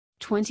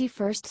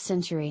21st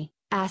Century,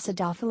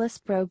 Acidophilus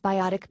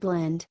Probiotic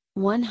Blend,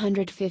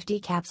 150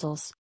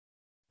 capsules.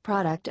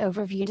 Product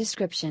Overview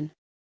Description.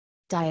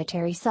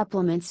 Dietary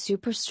Supplements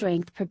Super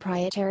Strength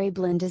Proprietary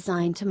Blend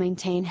designed to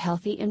maintain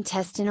healthy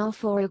intestinal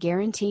flora,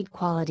 guaranteed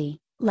quality,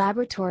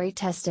 laboratory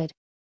tested.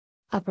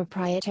 A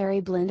proprietary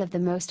blend of the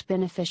most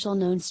beneficial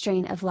known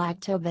strain of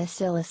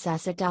Lactobacillus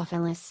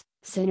acidophilus,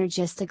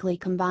 synergistically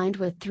combined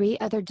with 3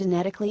 other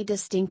genetically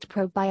distinct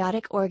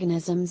probiotic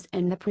organisms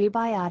and the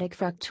prebiotic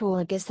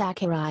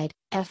fructooligosaccharides,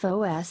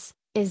 FOS,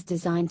 is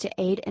designed to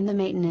aid in the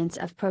maintenance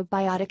of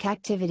probiotic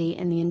activity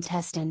in the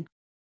intestine.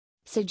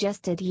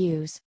 Suggested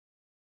use.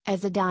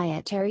 As a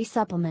dietary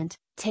supplement,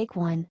 take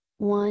 1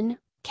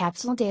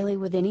 capsule daily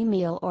with any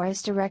meal or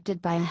as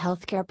directed by a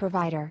healthcare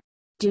provider.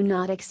 Do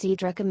not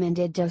exceed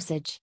recommended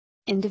dosage.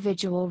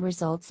 Individual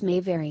results may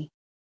vary.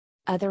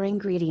 Other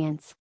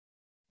ingredients: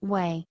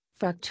 whey,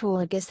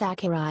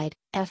 fructooligosaccharides,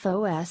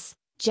 FOS,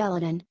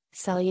 gelatin,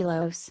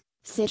 cellulose,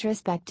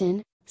 citrus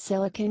pectin,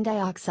 silicon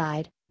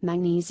dioxide,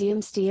 magnesium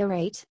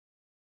stearate.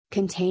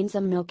 Contains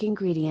a milk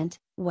ingredient,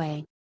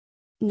 whey.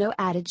 No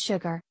added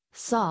sugar,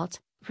 salt,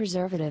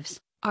 preservatives,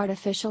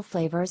 artificial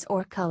flavors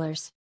or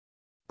colors.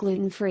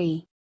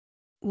 Gluten-free.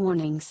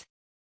 Warnings.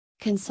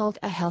 Consult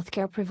a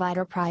healthcare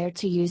provider prior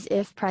to use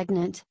if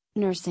pregnant,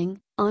 nursing,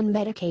 on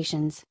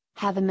medications,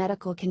 have a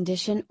medical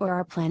condition or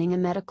are planning a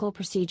medical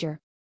procedure.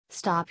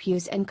 Stop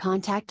use and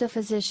contact a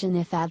physician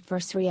if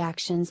adverse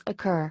reactions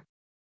occur.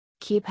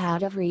 Keep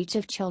out of reach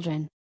of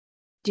children.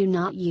 Do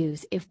not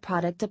use if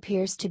product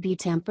appears to be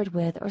tampered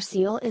with or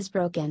seal is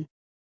broken.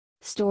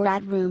 Store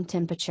at room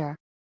temperature.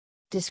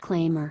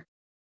 Disclaimer.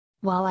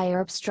 While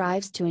iHerb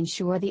strives to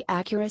ensure the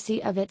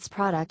accuracy of its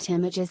product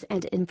images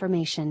and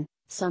information,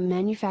 some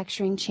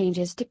manufacturing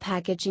changes to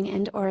packaging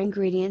and/or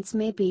ingredients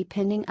may be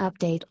pending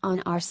update on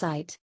our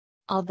site.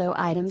 Although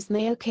items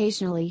may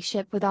occasionally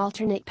ship with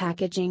alternate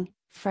packaging,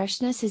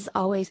 freshness is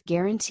always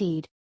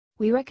guaranteed.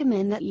 We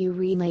recommend that you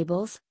read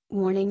labels,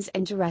 warnings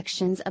and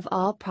directions of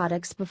all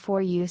products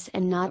before use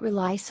and not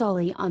rely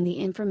solely on the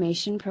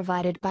information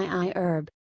provided by iHerb.